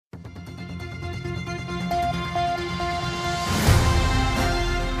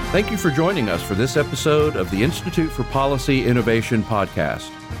Thank you for joining us for this episode of the Institute for Policy Innovation podcast.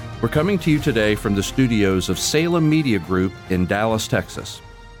 We're coming to you today from the studios of Salem Media Group in Dallas, Texas.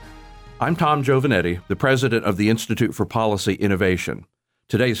 I'm Tom Giovanetti, the president of the Institute for Policy Innovation.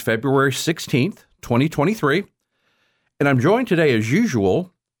 Today is February 16th, 2023, and I'm joined today, as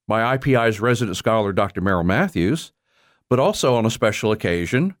usual, by IPI's resident scholar, Dr. Merrill Matthews, but also on a special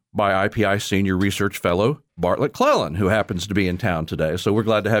occasion by IPI Senior Research Fellow Bartlett Clellan, who happens to be in town today. So we're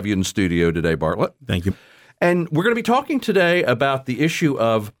glad to have you in the studio today, Bartlett. Thank you. And we're going to be talking today about the issue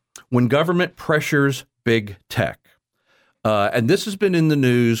of when government pressures big tech. And this has been in the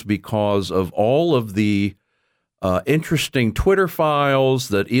news because of all of the interesting Twitter files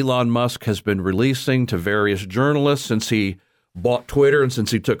that Elon Musk has been releasing to various journalists since he bought Twitter and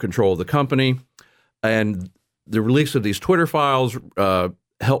since he took control of the company. And the release of these Twitter files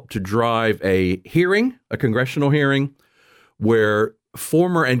helped to drive a congressional hearing, where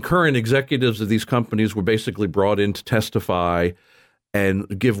former and current executives of these companies were basically brought in to testify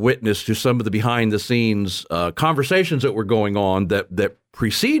and give witness to some of the behind-the-scenes conversations that were going on that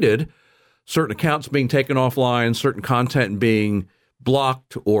preceded certain accounts being taken offline, certain content being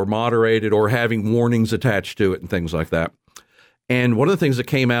blocked or moderated or having warnings attached to it and things like that. And one of the things that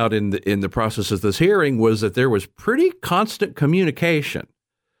came out in the process of this hearing was that there was pretty constant communication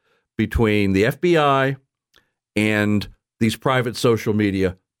between the FBI and these private social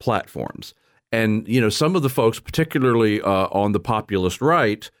media platforms. And, you know, some of the folks, particularly on the populist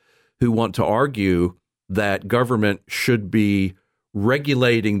right, who want to argue that government should be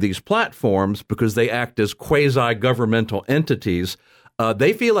regulating these platforms because they act as quasi-governmental entities,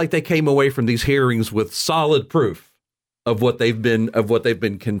 they feel like they came away from these hearings with solid proof of what they've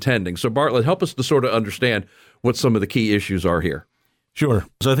been contending. So, Bartlett, help us to sort of understand what some of the key issues are here. Sure.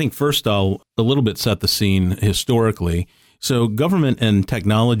 So I think first I'll a little bit set the scene historically. So government and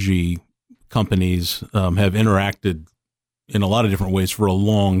technology companies have interacted in a lot of different ways for a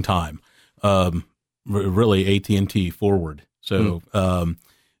long time, really AT&T forward. So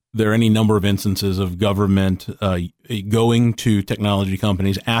there are any number of instances of government going to technology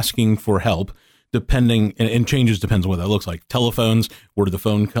companies asking for help, depending, and changes depends on what that looks like. Telephones, where did the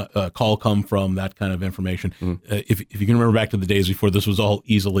phone call come from, that kind of information. If you can remember back to the days before this was all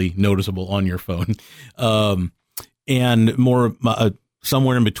easily noticeable on your phone. And more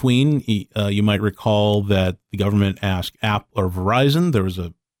somewhere in between, you might recall that the government asked Apple or Verizon. There was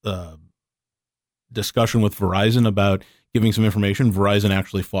a discussion with Verizon about giving some information. Verizon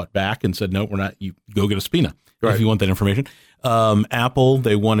actually fought back and said, no, we're not. You go get a subpoena if you want that information. Apple,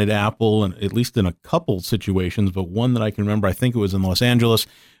 they wanted Apple, and at least in a couple situations, but one that I can remember, I think it was in Los Angeles,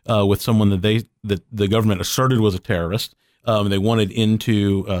 with someone that the government asserted was a terrorist. They wanted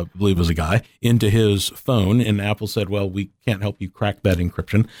into, I believe it was a guy, into his phone, and Apple said, well, we can't help you crack that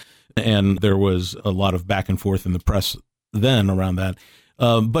encryption. And there was a lot of back and forth in the press then around that.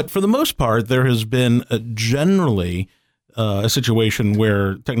 But for the most part, there has been generally a situation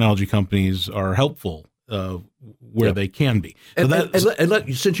where technology companies are helpful where they can be. So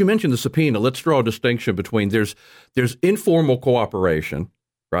since you mentioned the subpoena, let's draw a distinction between there's informal cooperation,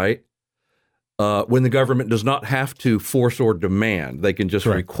 right? When the government does not have to force or demand, they can just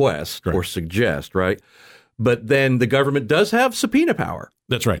request or suggest, right? But then the government does have subpoena power.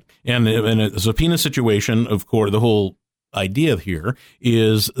 That's right. And in a subpoena situation, of course, the whole idea here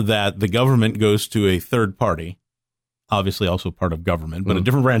is that the government goes to a third party, obviously also part of government, but a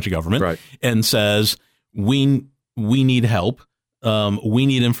different branch of government, and says, we need help. We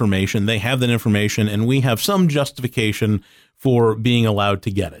need information. They have that information, and we have some justification for being allowed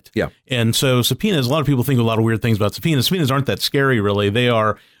to get it. Yeah. And so subpoenas, a lot of people think a lot of weird things about subpoenas. Subpoenas aren't that scary, really. They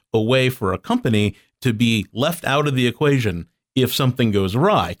are a way for a company to be left out of the equation if something goes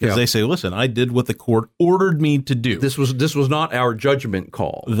awry, because they say, listen, I did what the court ordered me to do. This was not our judgment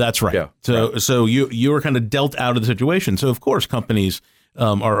call. That's right. Yeah. So you were kind of dealt out of the situation. So, of course, companies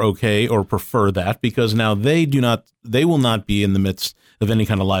are okay or prefer that, because now they will not be in the midst of any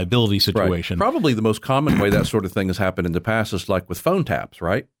kind of liability situation. Right. Probably the most common way that sort of thing has happened in the past is like with phone taps,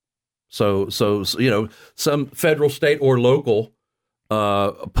 right? So you know, some federal, state, or local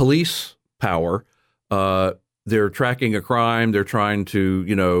police power, they're tracking a crime, they're trying to,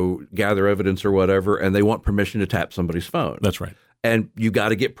 you know, gather evidence or whatever, and they want permission to tap somebody's phone. That's right. And you got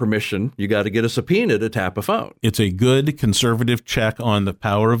to get permission. You got to get a subpoena to tap a phone. It's a good conservative check on the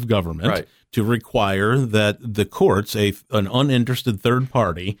power of government to require that the courts, an uninterested third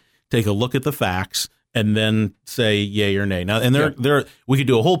party, take a look at the facts and then say yay or nay. Now, and we could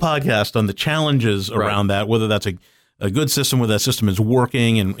do a whole podcast on the challenges around that, whether that's good system, whether that system is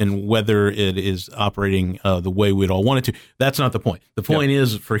working and whether it is operating the way we'd all want it to. That's not the point. The point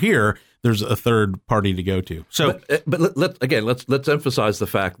is, for here, there's a third party to go to. So, but let's emphasize the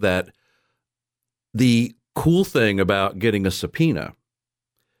fact that the cool thing about getting a subpoena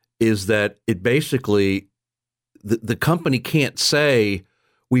is that it basically the company can't say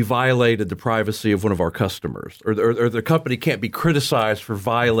we violated the privacy of one of our customers, or the company can't be criticized for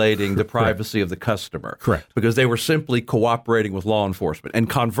violating the privacy of the customer. Correct. Because they were simply cooperating with law enforcement. And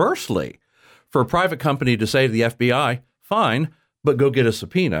conversely, for a private company to say to the FBI, fine, but go get a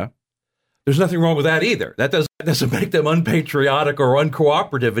subpoena, there's nothing wrong with that either. That doesn't make them unpatriotic or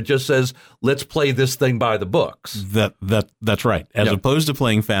uncooperative. It just says, let's play this thing by the books. That's right. As opposed to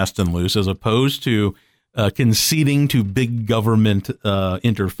playing fast and loose, as opposed to conceding to big government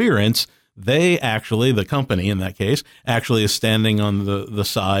interference, they actually, the company in that case, actually is standing on the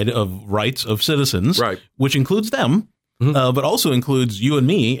side of rights of citizens, right, which includes them, but also includes you and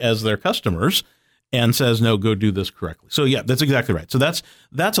me as their customers, and says, no, go do this correctly. So, yeah, that's exactly right. So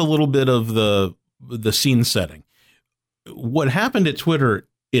that's a little bit of the scene setting. What happened at Twitter,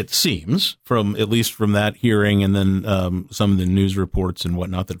 it seems, at least from that hearing and then some of the news reports and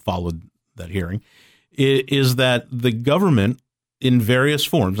whatnot that followed that hearing, is that the government in various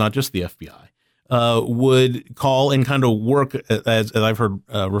forms, not just the FBI, would call and kind of work, as I've heard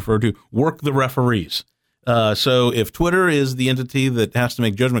referred to, work the referees. So if Twitter is the entity that has to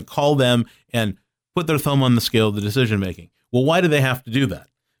make judgment, call them and put their thumb on the scale of the decision making. Well, why do they have to do that?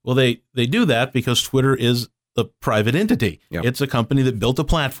 Well, they do that because Twitter is a private entity. Yep. It's a company that built a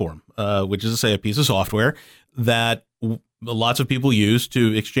platform, which is to say a piece of software that lots of people use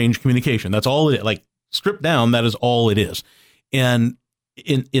to exchange communication. That's all it is. Like, stripped down, that is all it is. And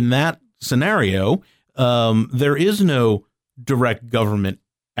in that scenario, there is no direct government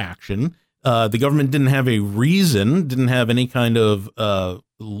action. The government didn't have a reason, didn't have any kind of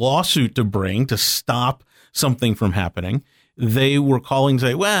lawsuit to bring to stop something from happening. They were calling to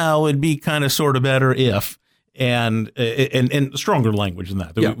say, well, it'd be kind of sort of better if, and stronger language than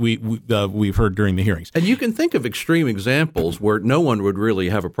that we've heard during the hearings. And you can think of extreme examples where no one would really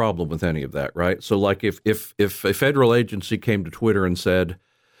have a problem with any of that, right? So like if a federal agency came to Twitter and said,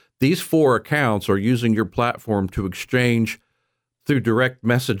 these 4 accounts are using your platform to exchange through direct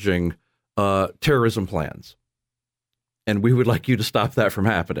messaging terrorism plans, and we would like you to stop that from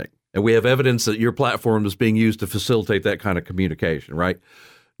happening. And we have evidence that your platform is being used to facilitate that kind of communication, right?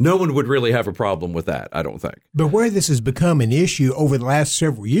 No one would really have a problem with that, I don't think. But where this has become an issue over the last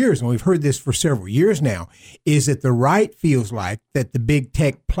several years, and we've heard this for several years now, is that the right feels like that the big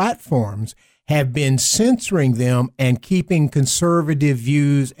tech platforms have been censoring them and keeping conservative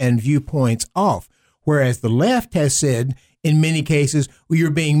views and viewpoints off, whereas the left has said, in many cases, well, you're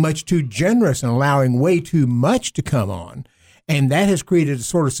being much too generous and allowing way too much to come on. And that has created a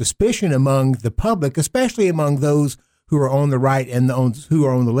sort of suspicion among the public, especially among those who are on the right and those who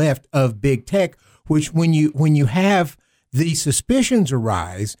are on the left of big tech, which when you have these suspicions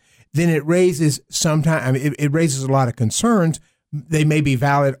arise, then it raises it raises a lot of concerns. They may be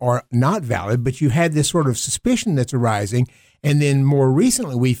valid or not valid, but you had this sort of suspicion that's arising. And then more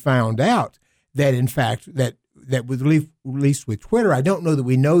recently, we found out that, in fact, that with at least with Twitter, I don't know that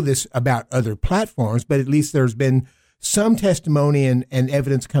we know this about other platforms, but at least there's been some testimony and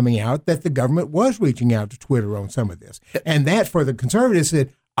evidence coming out that the government was reaching out to Twitter on some of this. And that, for the conservatives,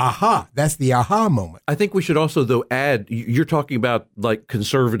 said, aha, that's the aha moment. I think we should also, though, add, you're talking about like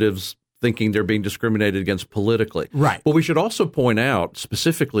conservatives thinking they're being discriminated against politically. Right. But we should also point out,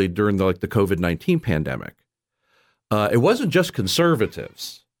 specifically during the COVID-19 pandemic, it wasn't just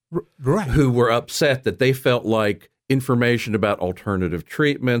conservatives who were upset that they felt like information about alternative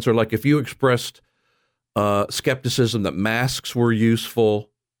treatments, or like if you expressed skepticism that masks were useful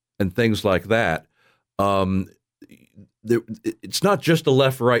and things like that. It's not just a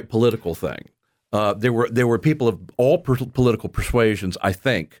left-right political thing. There were people of all political persuasions, I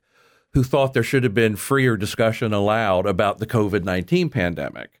think, who thought there should have been freer discussion allowed about the COVID-19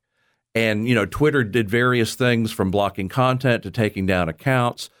 pandemic. And, Twitter did various things from blocking content to taking down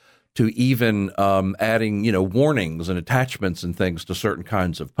accounts to even adding, warnings and attachments and things to certain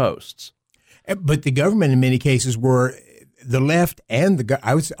kinds of posts. But the government, in many cases, were the left, and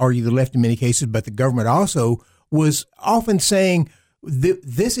I would argue the left in many cases, but the government also was often saying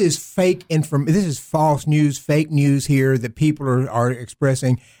this is fake information, this is false news, fake news here that people are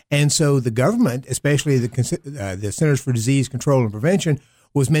expressing. And so the government, especially the Centers for Disease Control and Prevention,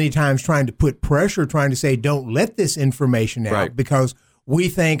 was many times trying to put pressure, trying to say, don't let this information out, right, because we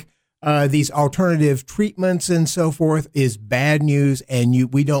think these alternative treatments and so forth is bad news,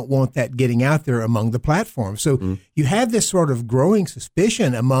 and we don't want that getting out there among the platforms. So you have this sort of growing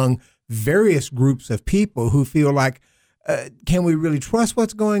suspicion among various groups of people who feel like, can we really trust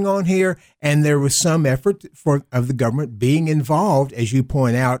what's going on here? And there was some effort of the government being involved, as you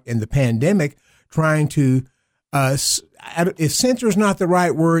point out, in the pandemic, trying to, if censor is not the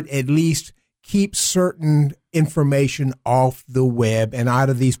right word, at least keep certain information off the web and out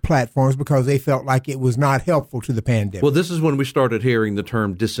of these platforms because they felt like it was not helpful to the pandemic. Well, this is when we started hearing the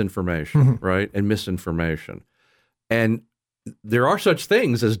term disinformation, right, and misinformation. And there are such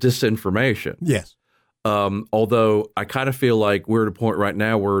things as disinformation. Yes. Although I kind of feel like we're at a point right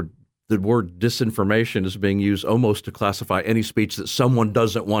now where the word disinformation is being used almost to classify any speech that someone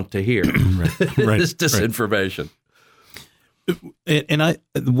doesn't want to hear. Right. It's disinformation. And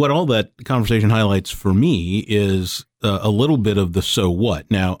what all that conversation highlights for me is a little bit of the so what.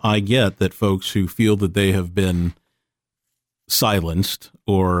 Now, I get that folks who feel that they have been silenced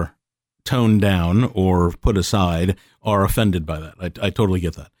or toned down or put aside are offended by that. I totally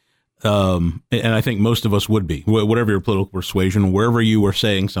get that. And I think most of us would be, whatever your political persuasion, wherever you were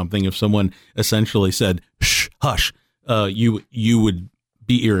saying something, if someone essentially said, shh, hush, you would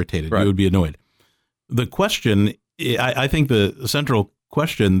be irritated. Right. You would be annoyed. The question, I think the central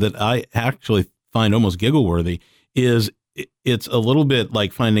question that I actually find almost giggle-worthy is it's a little bit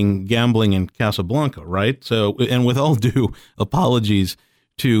like finding gambling in Casablanca, right? So, and with all due apologies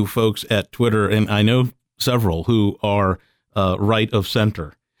to folks at Twitter, and I know several who are right of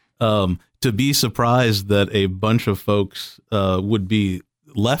center, to be surprised that a bunch of folks would be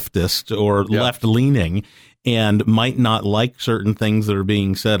leftist or left-leaning and might not like certain things that are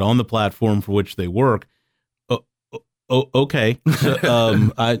being said on the platform for which they work. Okay.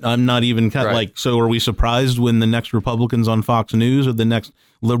 So, I'm not even like, so are we surprised when the next Republican's on Fox News or the next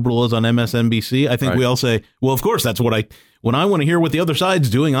liberal is on MSNBC? I think we all say, well, of course, that's when I want to hear what the other side's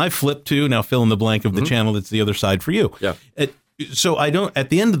doing, I flip to, now fill in the blank of the channel that's the other side for you. Yeah. So at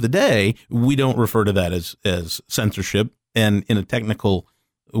the end of the day, we don't refer to that as censorship. And in a technical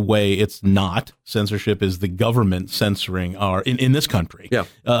way, it's not. Censorship is the government censoring in this country. Yeah.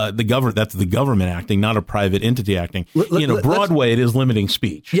 That's the government acting, not a private entity acting. Broadway, it is limiting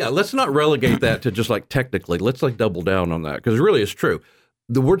speech. Yeah. Let's not relegate that to just like technically. Let's like double down on that because it really is true.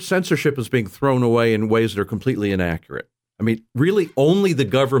 The word censorship is being thrown away in ways that are completely inaccurate. I mean, really, only the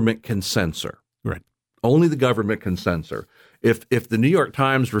government can censor. Right. Only the government can censor. If the New York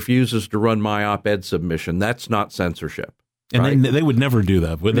Times refuses to run my op-ed submission, that's not censorship. And right? they would never do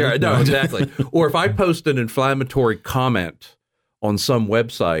that, would they? Yeah, no, exactly. Or if I post an inflammatory comment on some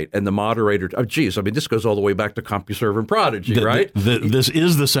website and the moderator, this goes all the way back to CompuServe and Prodigy, right? This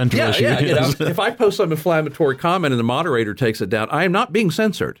is the central issue. Yeah. If I post some inflammatory comment and the moderator takes it down, I am not being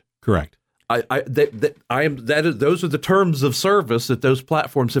censored. Correct. Those are the terms of service that those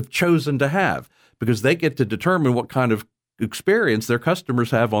platforms have chosen to have because they get to determine what kind of experience their customers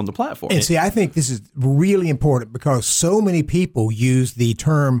have on the platform. And see, I think this is really important because so many people use the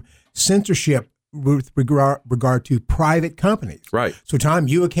term censorship with regard to private companies. Right. So, Tom,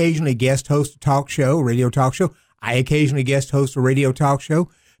 you occasionally guest host a radio talk show. I occasionally guest host a radio talk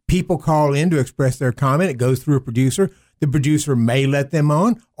show. People call in to express their comment. It goes through a producer. The producer may let them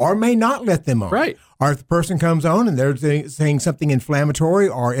on or may not let them on. Right. Or if the person comes on and they're saying something inflammatory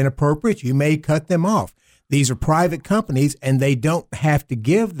or inappropriate, you may cut them off. These are private companies, and they don't have to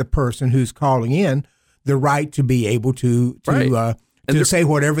give the person who's calling in the right to be able to say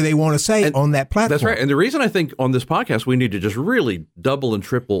whatever they want to say on that platform. That's right. And the reason I think on this podcast we need to just really double and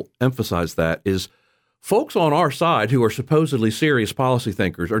triple emphasize that is folks on our side who are supposedly serious policy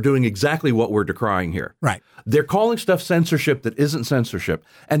thinkers are doing exactly what we're decrying here. Right. They're calling stuff censorship that isn't censorship,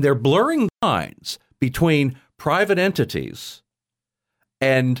 and they're blurring lines between private entities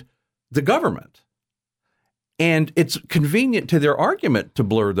and the government. And it's convenient to their argument to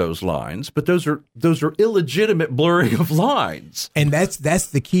blur those lines, but those are illegitimate blurring of lines. And that's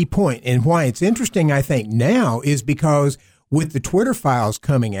the key point. And why it's interesting, I think, now is because with the Twitter files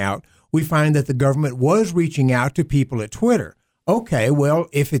coming out, we find that the government was reaching out to people at Twitter. Okay, well,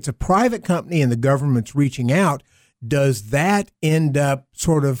 if it's a private company and the government's reaching out, does that end up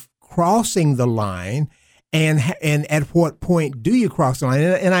sort of crossing the line? And at what point do you cross the line?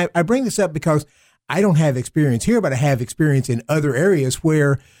 And I bring this up because I don't have experience here, but I have experience in other areas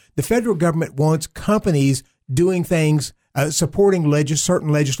where the federal government wants companies doing things, supporting certain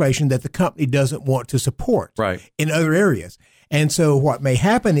legislation that the company doesn't want to support in other areas. And so what may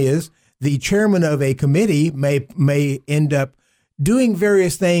happen is the chairman of a committee may end up doing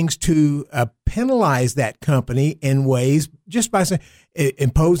various things to penalize that company in ways, just by saying,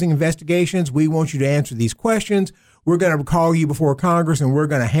 imposing investigations. We want you to answer these questions. We're going to call you before Congress and we're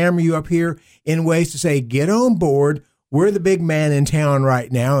going to hammer you up here in ways to say, get on board. We're the big man in town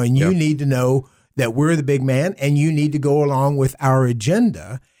right now, and you need to know that we're the big man, and you need to go along with our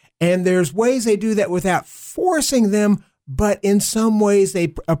agenda. And there's ways they do that without forcing them, but in some ways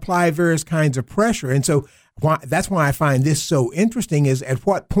they apply various kinds of pressure. And so that's why I find this so interesting, is at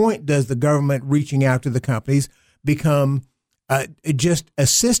what point does the government reaching out to the companies become just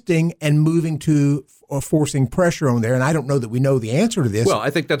assisting and moving to forcing pressure on there? And I don't know that we know the answer to this. Well, I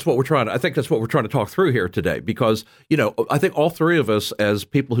think that's what we're trying to talk through here today, because, I think all three of us, as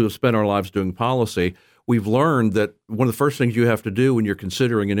people who have spent our lives doing policy, we've learned that one of the first things you have to do when you're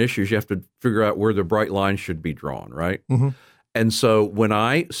considering an issue is you have to figure out where the bright lines should be drawn, right? Mm-hmm. And so when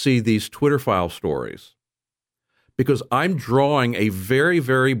I see these Twitter file stories, because I'm drawing a very,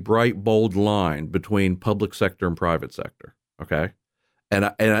 very bright, bold line between public sector and private sector, okay?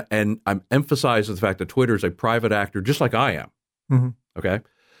 And I'm emphasizing the fact that Twitter is a private actor, just like I am, okay?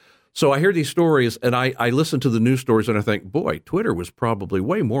 So I hear these stories, and I listen to the news stories, and I think, boy, Twitter was probably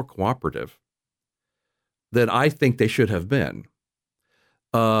way more cooperative than I think they should have been.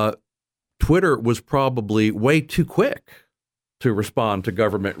 Twitter was probably way too quick to respond to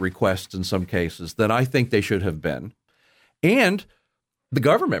government requests in some cases than I think they should have been. And the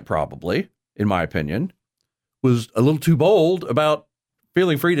government probably, in my opinion, was a little too bold about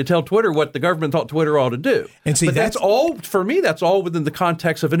feeling free to tell Twitter what the government thought Twitter ought to do. And see, but that's all, for me, that's all within the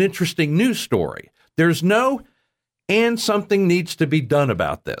context of an interesting news story. There's no, and something needs to be done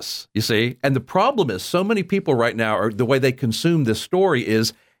about this, you see? And the problem is so many people right now, are the way they consume this story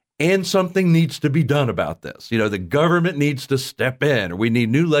is, and something needs to be done about this. The government needs to step in, or we need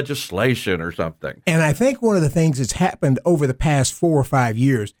new legislation or something. And I think one of the things that's happened over the past 4 or 5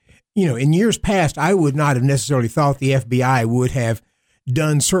 years, in years past, I would not have necessarily thought the FBI would have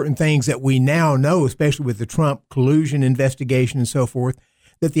done certain things that we now know, especially with the Trump collusion investigation and so forth,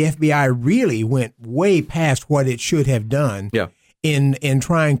 that the FBI really went way past what it should have done in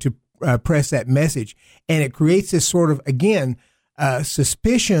trying to press that message. And it creates this sort of, again,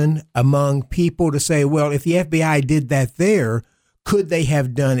 suspicion among people to say, well, if the FBI did that there, could they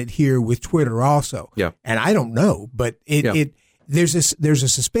have done it here with Twitter also? Yeah. And I don't know, but there's a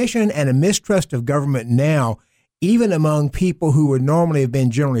suspicion and a mistrust of government now, even among people who would normally have been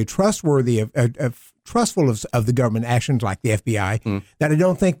generally trustworthy of trustful of the government actions like the FBI, that I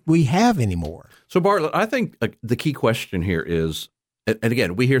don't think we have anymore. So Bartlett, I think the key question here is, and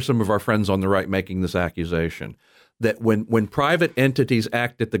again, we hear some of our friends on the right making this accusation, that when private entities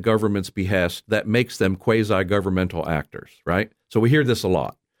act at the government's behest, that makes them quasi-governmental actors, right? So we hear this a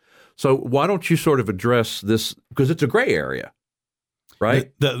lot. So why don't you sort of address this, because it's a gray area,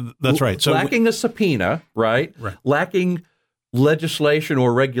 right? That's right. So lacking a subpoena, right? Lacking legislation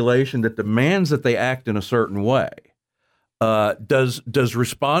or regulation that demands that they act in a certain way. Does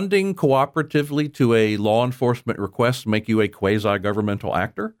responding cooperatively to a law enforcement request make you a quasi-governmental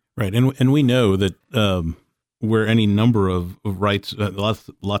actor? Right, and we know that where any number of rights,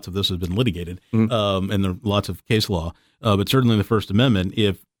 lots of this has been litigated, and there are lots of case law, but certainly in the First Amendment,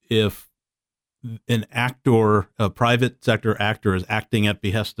 if an actor, a private sector actor, is acting at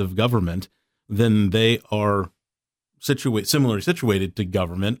behest of government, then they are similarly situated to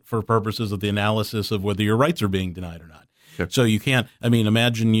government for purposes of the analysis of whether your rights are being denied or not. Sure. So you can't. I mean,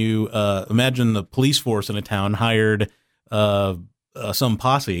 imagine the police force in a town hired some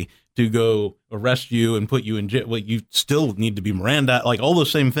posse to go arrest you and put you in jail. Well, you still need to be Miranda. Like all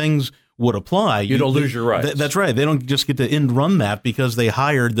those same things would apply. You don't lose your rights. That's right. They don't just get to end run that because they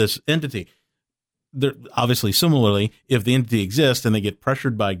hired this entity. They're obviously, similarly, if the entity exists and they get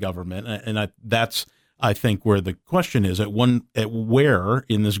pressured by government, and that's I think where the question is at where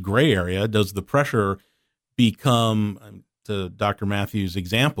in this gray area does the pressure become, to Dr. Matthews'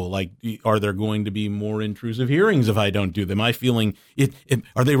 example, like, are there going to be more intrusive hearings if I don't do them? Am I feeling it?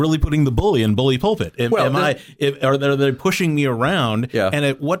 Are they really putting the bully in bully pulpit? Are they pushing me around? Yeah. And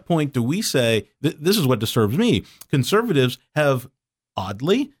at what point do we say, this is what disturbs me? Conservatives have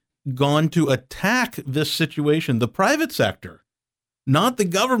oddly gone to attack this situation, the private sector, not the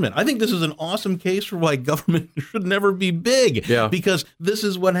government. I think this is an awesome case for why government should never be big, because this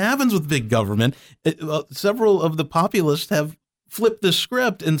is what happens with big government. Several of the populists have flipped the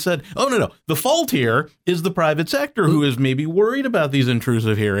script and said, oh, no, the fault here is the private sector who is maybe worried about these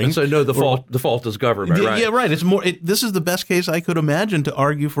intrusive hearings. And so, no, the fault is government, right? Yeah, right. It's more. This is the best case I could imagine to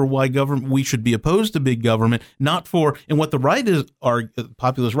argue for why we should be opposed to big government, not for, and what the right is,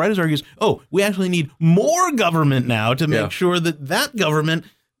 populist right is argues, oh, we actually need more government now to make sure that government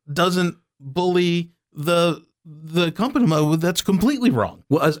doesn't bully the company. That's completely wrong.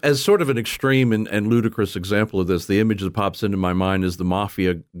 Well, as sort of an extreme and ludicrous example of this, the image that pops into my mind is the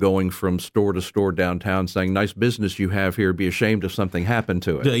mafia going from store to store downtown saying, nice business you have here, be ashamed if something happened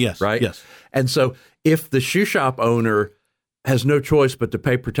to it. Yes. Right? Yes. And so if the shoe shop owner has no choice but to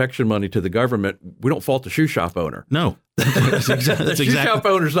pay protection money to the government, we don't fault the shoe shop owner. No. The shoe shop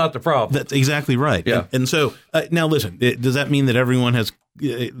owner's not the problem. That's exactly right. Yeah. And so now listen, does that mean that everyone,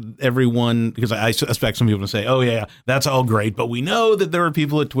 because I suspect some people to say, oh yeah, that's all great, but we know that there are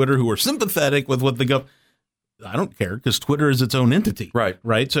people at Twitter who are sympathetic with what the government. I don't care, because Twitter is its own entity.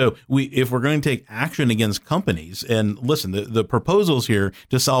 Right. So if we're going to take action against companies, and listen, the proposals here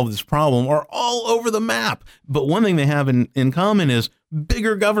to solve this problem are all over the map. But one thing they have in common is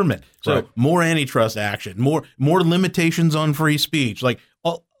bigger government. So more antitrust action, more limitations on free speech, like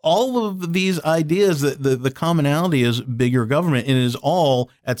all of these ideas. That the commonality is bigger government, and it is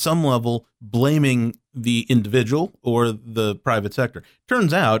all at some level blaming the individual or the private sector.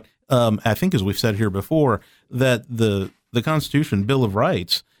 Turns out, I think, as we've said here before, that the Constitution, Bill of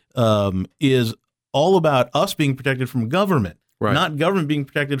Rights, is all about us being protected from government, not government being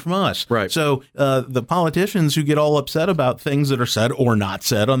protected from us. Right. So the politicians who get all upset about things that are said or not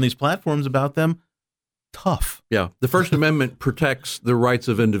said on these platforms about them, tough. Yeah. The First Amendment protects the rights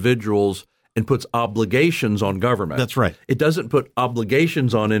of individuals and puts obligations on government. That's right. It doesn't put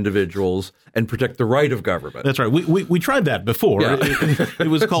obligations on individuals and protect the right of government. That's right. We tried that before. Yeah. It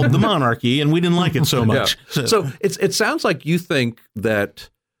was called the monarchy, and we didn't like it so much. Yeah. So it sounds like you think that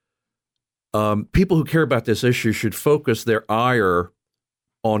people who care about this issue should focus their ire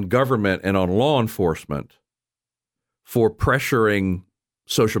on government and on law enforcement for pressuring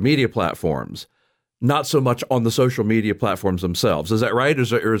social media platforms, not so much on the social media platforms themselves. Is that right,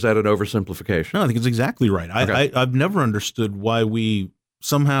 or is that an oversimplification? No, I think it's exactly right. Okay. I've never understood why we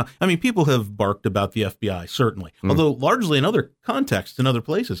somehow – I mean, people have barked about the FBI, certainly, although largely in other contexts, in other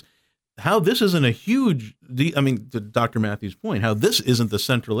places. How this isn't a huge – to Dr. Matthews' point, how this isn't the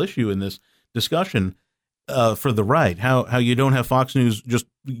central issue in this discussion for the right, how you don't have Fox News just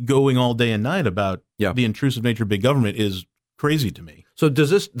going all day and night about the intrusive nature of big government is crazy to me. So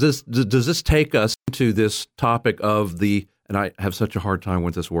does this take us to this topic of the, and I have such a hard time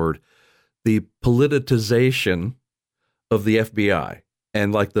with this word, the politicization of the FBI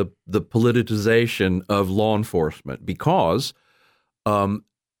and like the politicization of law enforcement? Because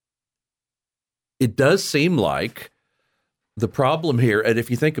it does seem like the problem here, and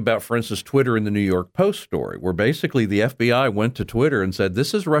if you think about, for instance, Twitter in the New York Post story, where basically the FBI went to Twitter and said,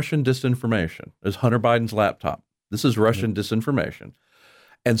 this is Russian disinformation. It's Hunter Biden's laptop. This is Russian disinformation.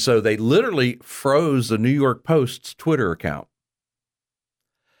 And so they literally froze the New York Post's Twitter account.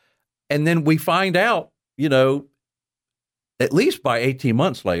 And then we find out, at least by 18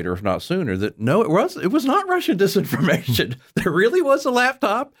 months later, if not sooner, that no, it was not Russian disinformation. There really was a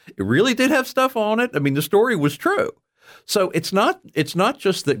laptop. It really did have stuff on it. I mean, the story was true. So it's not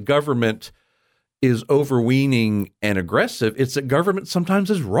just that government is overweening and aggressive. It's that government sometimes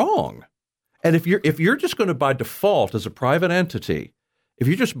is wrong. And if you're just going to, by default, as a private entity, if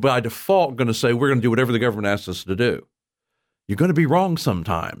you're just by default going to say we're going to do whatever the government asks us to do, you're going to be wrong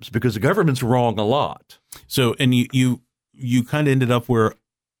sometimes because the government's wrong a lot. So, and you kind of ended up where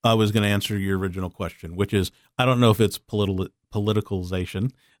I was going to answer your original question, which is I don't know if it's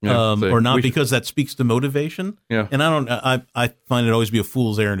politicalization or not, because that speaks to motivation. Yeah. And I find it always be a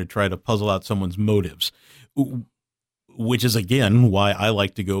fool's errand to try to puzzle out someone's motives, which is, again, why I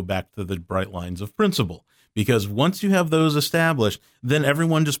like to go back to the bright lines of principle. Because once you have those established, then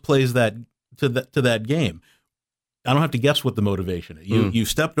everyone just plays that to that game. I don't have to guess what the motivation is. You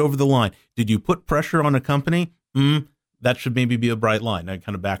stepped over the line. Did you put pressure on a company? That should maybe be a bright line. Now,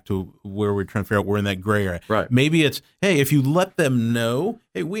 kind of back to where we're trying to figure out we're in that gray area. Right. Maybe it's, hey, if you let them know,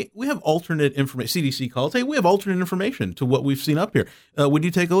 hey, we have alternate information. CDC calls, hey, we have alternate information to what we've seen up here. Would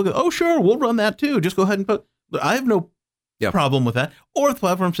you take a look at? Oh, sure, we'll run that too. Just go ahead and put. I have no problem with that. Or the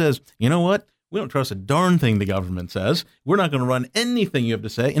platform says, you know what? We don't trust a darn thing the government says. We're not going to run anything you have to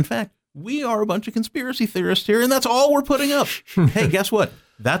say. In fact, we are a bunch of conspiracy theorists here, and that's all we're putting up. Hey, guess what?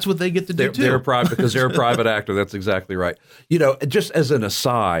 That's what they get to do, too. They're because they're a private actor. That's exactly right. Just as an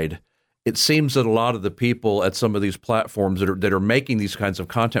aside, it seems that a lot of the people at some of these platforms that are making these kinds of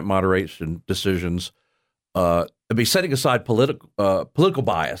content moderation decisions setting aside political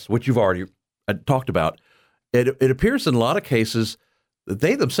bias, which you've already talked about, it appears in a lot of cases that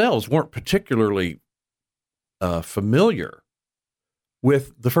they themselves weren't particularly familiar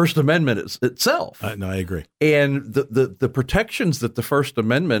with the First Amendment itself. No, I agree. And the protections that the First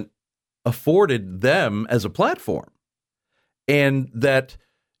Amendment afforded them as a platform. And that,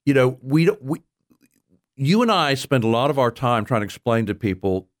 you and I spend a lot of our time trying to explain to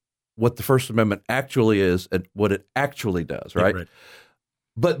people what the First Amendment actually is and what it actually does, right? Right.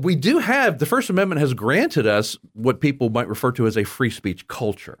 But we do have, the First Amendment has granted us what people might refer to as a free speech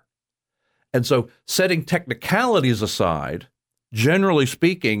culture. And so setting technicalities aside, generally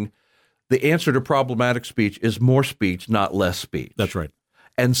speaking, the answer to problematic speech is more speech, not less speech. That's right.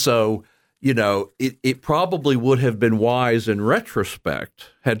 And so, it probably would have been wise in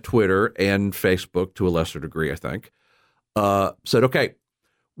retrospect had Twitter and Facebook, to a lesser degree, I think, said, okay,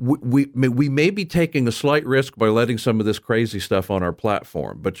 we may be taking a slight risk by letting some of this crazy stuff on our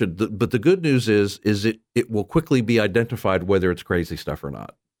platform, but the good news is it will quickly be identified whether it's crazy stuff or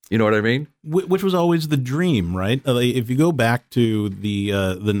not. You know what I mean? Which was always the dream, right? If you go back to the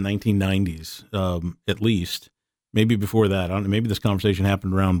 1990s, at least, maybe before that, I don't know, maybe this conversation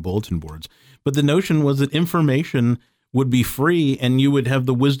happened around bulletin boards, but the notion was that information would be free and you would have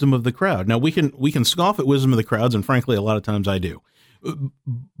the wisdom of the crowd. Now we can scoff at wisdom of the crowds, and frankly, a lot of times I do.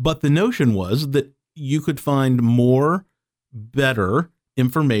 But the notion was that you could find more, better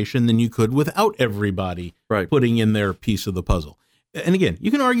information than you could without everybody putting in their piece of the puzzle. And again,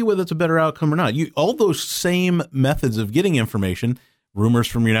 you can argue whether it's a better outcome or not. All those same methods of getting information, rumors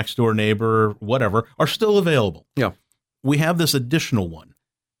from your next door neighbor, whatever, are still available. Yeah. We have this additional one.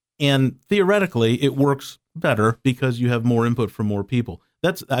 And theoretically, it works better because you have more input from more people.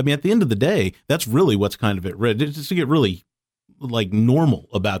 At the end of the day, that's really what's kind of at risk. Just to get really like normal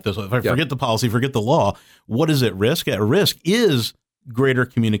about this. If I forget the policy, forget the law, what is at risk? At risk is greater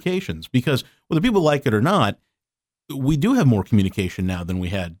communications, because whether people like it or not, we do have more communication now than we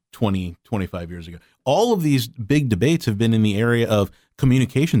had 20, 25 years ago. All of these big debates have been in the area of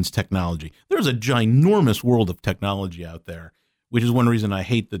communications technology. There's a ginormous world of technology out there, which is one reason I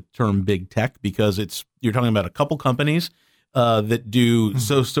hate the term big tech, because you're talking about a couple companies that do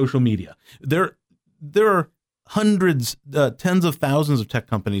social media. There are hundreds, tens of thousands of tech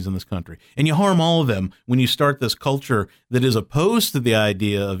companies in this country, and you harm all of them when you start this culture that is opposed to the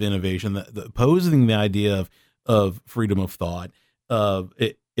idea of innovation, opposing the idea of freedom of thought,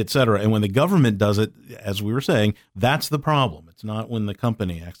 et cetera. And when the government does it, as we were saying, that's the problem. It's not when the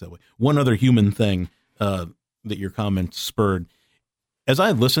company acts that way. One other human thing that your comments spurred, as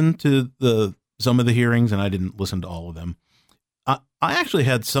I listened to some of the hearings, and I didn't listen to all of them, I actually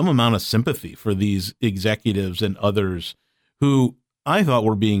had some amount of sympathy for these executives and others who I thought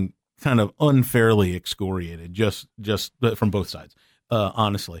were being kind of unfairly excoriated, just from both sides,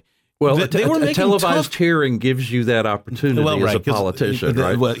 honestly. Well, a televised hearing gives you that opportunity as a politician,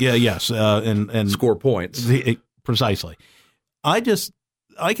 right? Well, yes, and score points. Precisely. I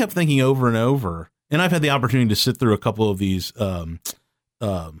kept thinking over and over, and I've had the opportunity to sit through a couple of these,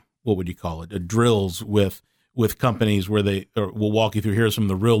 what would you call it, drills with companies where they will walk you through, here are some of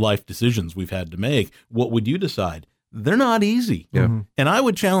the real life decisions we've had to make. What would you decide? They're not easy. Yeah. And I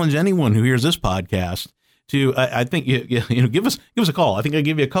would challenge anyone who hears this podcast to, I think, give us a call. I think I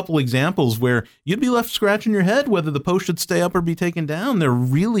give you a couple examples where you'd be left scratching your head whether the post should stay up or be taken down. They're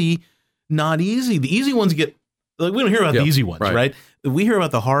really not easy. The easy ones we don't hear about the easy ones, right? We hear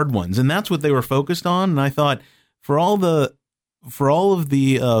about the hard ones, and that's what they were focused on. And I thought, for all of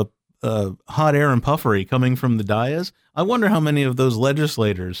the hot air and puffery coming from the dais, I wonder how many of those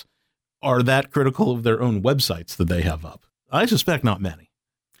legislators are that critical of their own websites that they have up. I suspect not many.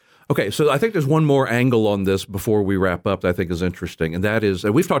 Okay, so I think there's one more angle on this before we wrap up that I think is interesting, and that is,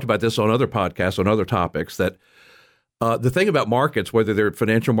 and we've talked about this on other podcasts, on other topics, that the thing about markets, whether they're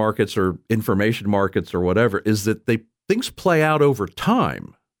financial markets or information markets or whatever, is that things play out over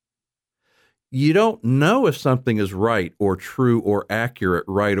time. You don't know if something is right or true or accurate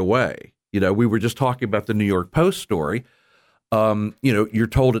right away. We were just talking about the New York Post story. You're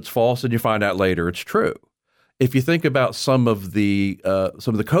told it's false and you find out later it's true. If you think about some of the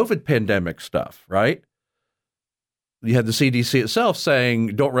COVID pandemic stuff, right? You had the CDC itself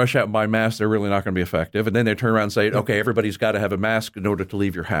saying, don't rush out and buy masks. They're really not going to be effective. And then they turn around and say, okay, everybody's got to have a mask in order to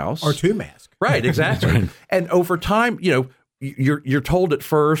leave your house. Or two masks. Right, exactly. And over time, you're told at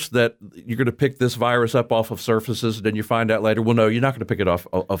first that you're going to pick this virus up off of surfaces, and then you find out later, well, no, you're not going to pick it off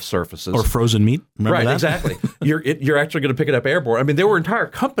of surfaces. Or frozen meat. Remember right, that? Exactly. You're actually going to pick it up airborne. I mean, there were entire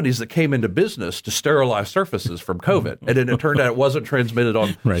companies that came into business to sterilize surfaces from COVID, and then it turned out it wasn't transmitted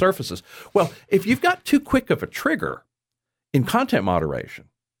on surfaces. Well, if you've got too quick of a trigger in content moderation,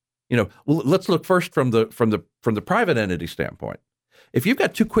 let's look first from the private entity standpoint. If you've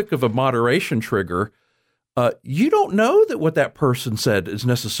got too quick of a moderation trigger, you don't know that what that person said is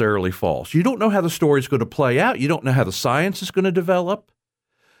necessarily false. You don't know how the story is going to play out. You don't know how the science is going to develop.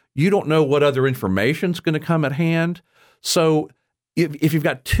 You don't know what other information is going to come at hand. So if you've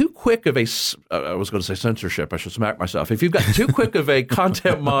got too quick of I was going to say censorship, I should smack myself. If you've got too quick of a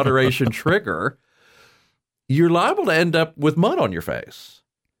content moderation trigger, you're liable to end up with mud on your face,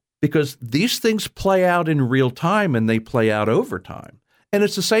 because these things play out in real time and they play out over time. And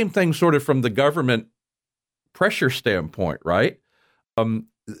it's the same thing sort of from the government pressure standpoint, right?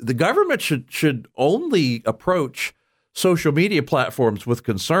 The government should only approach social media platforms with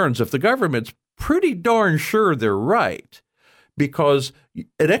concerns if the government's pretty darn sure they're right, because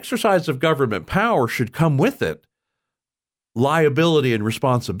an exercise of government power should come with it liability and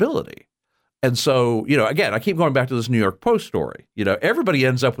responsibility. And so, again, I keep going back to this New York Post story. Everybody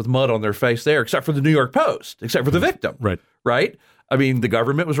ends up with mud on their face there, except for the New York Post, except for the victim. Right? I mean, the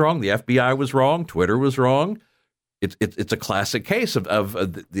government was wrong. The FBI was wrong. Twitter was wrong. It's a classic case of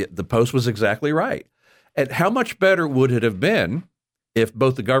the Post was exactly right. And how much better would it have been if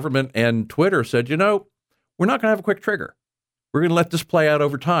both the government and Twitter said, we're not going to have a quick trigger. We're going to let this play out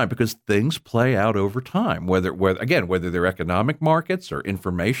over time, because things play out over time, whether they're economic markets or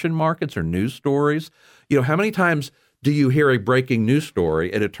information markets or news stories. How many times do you hear a breaking news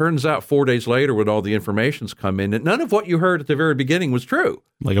story and it turns out 4 days later when all the information's come in that none of what you heard at the very beginning was true?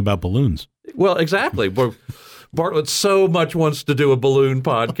 Like about balloons. Well, exactly. Bartlett so much wants to do a balloon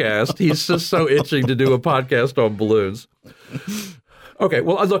podcast. He's just so itching to do a podcast on balloons. Okay,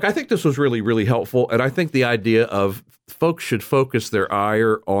 well, look, I think this was really, really helpful. And I think the idea of folks should focus their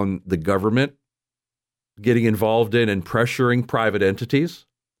ire on the government getting involved in and pressuring private entities.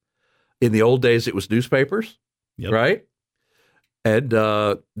 In the old days, it was newspapers, right? And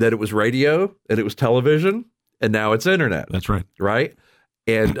then it was radio, and it was television, and now it's internet. That's right. Right?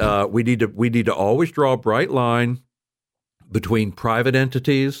 And we need to always draw a bright line between private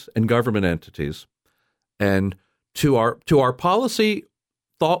entities and government entities. And to our policy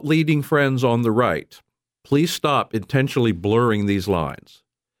thought-leading friends on the right, please stop intentionally blurring these lines,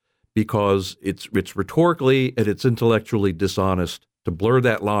 because it's rhetorically and it's intellectually dishonest to blur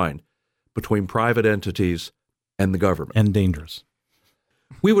that line between private entities and the government. And dangerous.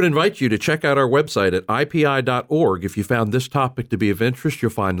 We would invite you to check out our website at ipi.org. If you found this topic to be of interest,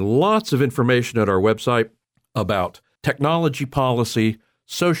 you'll find lots of information at our website about technology policy,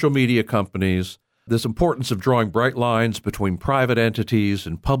 social media companies, this importance of drawing bright lines between private entities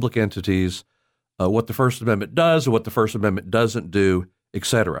and public entities, what the First Amendment does and what the First Amendment doesn't do,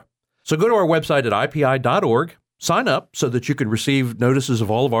 etc. So go to our website at ipi.org, sign up so that you can receive notices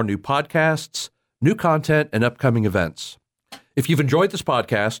of all of our new podcasts, new content, and upcoming events. If you've enjoyed this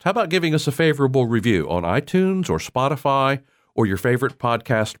podcast, how about giving us a favorable review on iTunes or Spotify or your favorite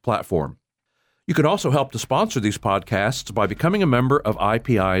podcast platform? You can also help to sponsor these podcasts by becoming a member of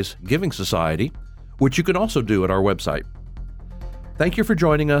IPI's Giving Society, which you can also do at our website. Thank you for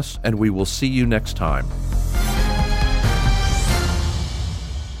joining us, and we will see you next time.